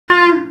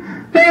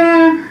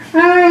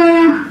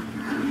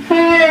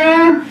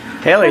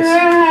Hailey.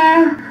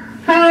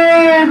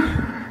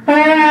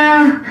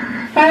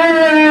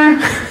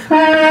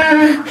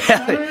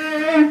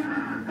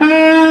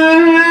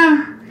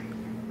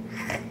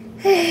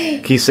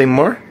 Can you sing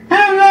more?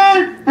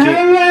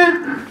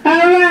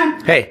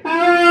 Hey.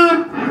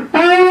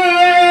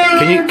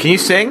 Can you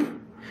sing?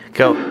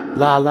 Go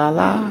la la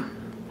la.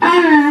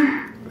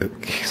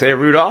 Say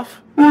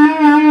Rudolph.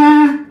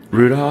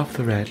 Rudolph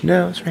the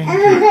red-nosed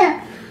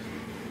reindeer.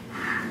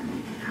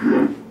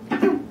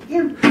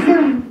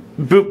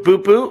 Boop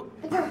boop boop.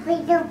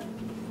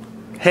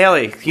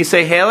 Hailey, can you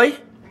say Hailey?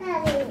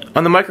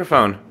 On the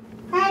microphone.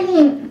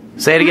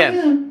 Say it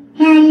again.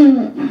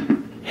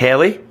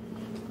 Hailey.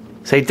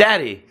 Say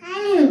Daddy.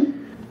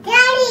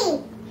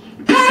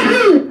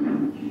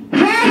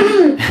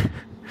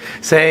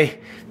 Say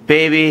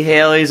baby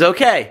Hailey's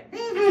okay.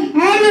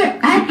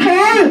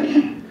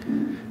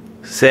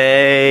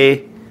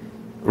 Say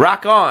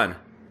rock on.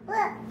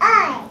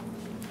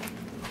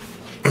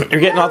 You're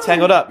getting all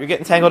tangled up. You're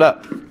getting tangled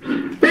up.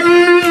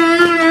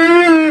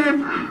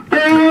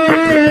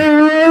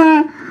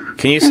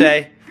 Can you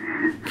say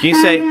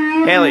Hailey,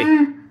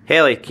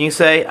 Hailey, can you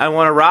say I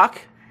want to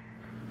rock?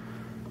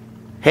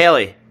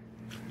 Hailey.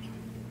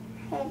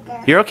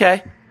 You're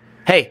okay.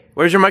 Hey,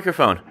 where's your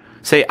microphone?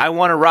 Say I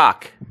want to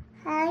rock.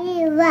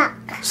 Hailey rock.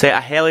 Say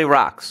Hailey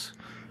rocks.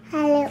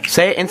 Hailey.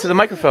 Say it into the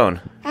microphone.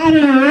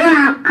 Hailey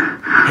rock.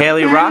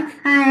 Hailey rock.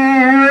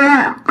 Hailey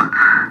rock.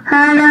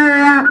 Hailey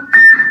rock.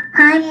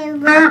 Hailey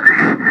rock.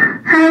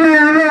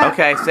 Hailey rock.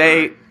 Okay,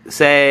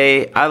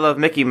 say I love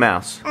Mickey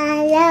Mouse.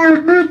 I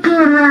love Mickey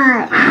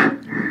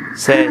Mouse.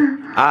 Say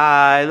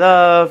I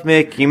love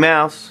Mickey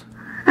Mouse.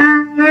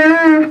 I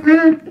love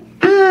Mickey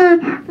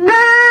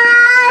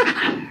Mouse.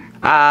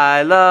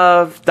 I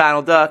love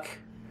Donald Duck.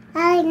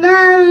 I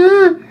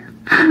love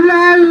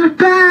Donald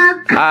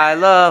Duck. I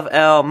love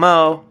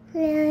Elmo. I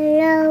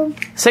love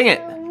Sing it.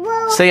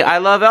 Elmo. Say I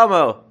love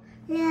Elmo.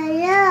 I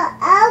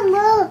love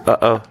Elmo.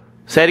 Uh-oh.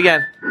 Say it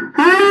again. I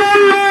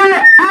love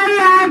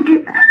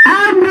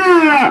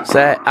Elmo.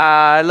 Say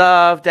I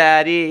love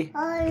Daddy.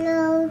 I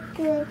love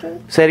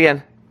Daddy. Say it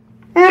again.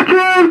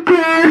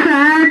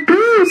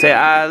 Say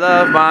I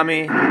love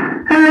Mommy.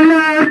 I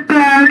love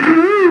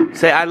Daddy.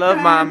 Say I love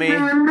Mommy.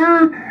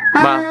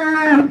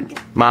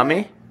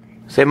 Mommy?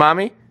 Say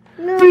Mommy.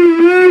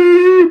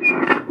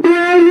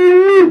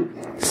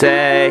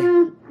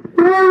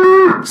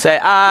 Say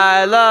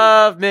I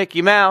love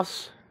Mickey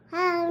Mouse.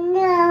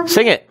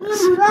 Sing it.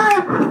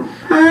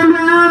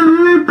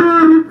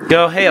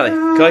 Go Hailey.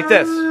 Go like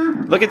this.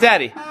 Look at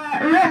Daddy.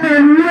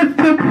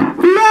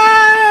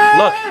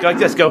 Look. Go like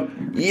this. Go.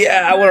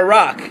 Yeah, I want to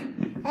rock.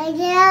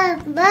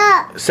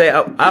 Say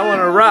I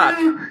want to rock.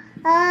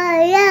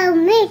 I love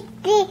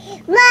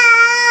Mickey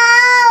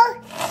Mouse.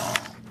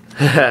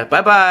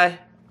 Bye bye.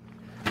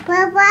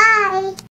 Bye bye.